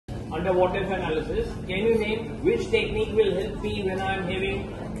under what if analysis, can you name which technique will help me when I am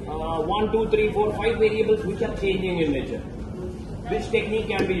having 1, 2, 3, 4, 5 variables which are changing in nature? Which technique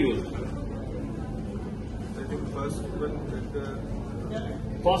can be used? I think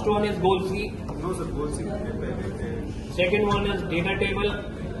first one is goal seek. No sir, goal seek. Second one is data table.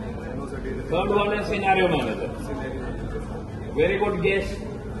 No sir, data. Third one is scenario manager. Scenario manager. Very good guess.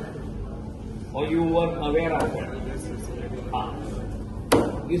 Or you were aware of it? Yes, Ah.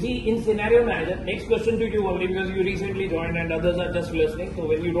 You see, in scenario manager, next question to you only because you recently joined and others are just listening. So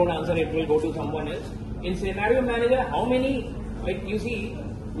when you don't answer, it will go to someone else. In scenario manager, how many, like you see,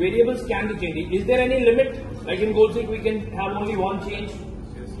 variables can be changing? Is there any limit? Like in goal seek, we can have only one change.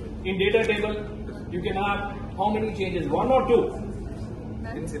 Yes sir. In data table, you can have how many changes? 1 or 2?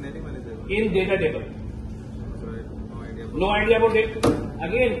 In scenario manager. In data table. Sorry, no idea. No idea about it.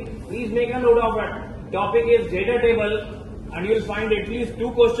 Again, please make a note of it. Topic is data table, and you will find at least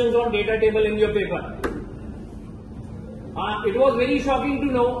 2 questions on data table in your paper. It was very shocking to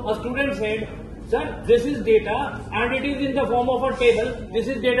know a student said, "Sir, this is data and it is in the form of a table. This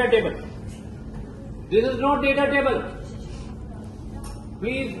is data table. This is not data table."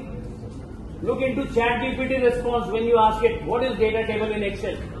 Please look into ChatGPT response when you ask it, what is data table in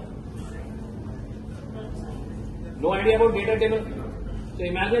Excel? No idea about data table? So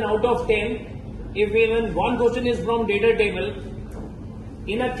imagine out of 10, if even one question is from data table,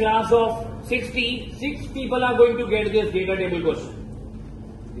 in a class of 60, 6 people are going to get this data table question.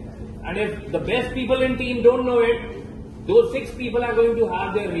 And if the best people in team don't know it, those 6 people are going to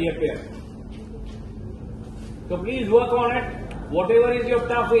have their reappear. So please work on it. Whatever is your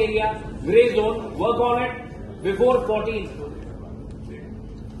tough area, grey zone, work on it before 14.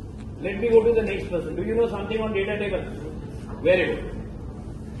 Let me go to the next person. Do you know something on data table? Very good.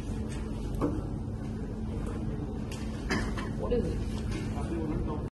 What is it?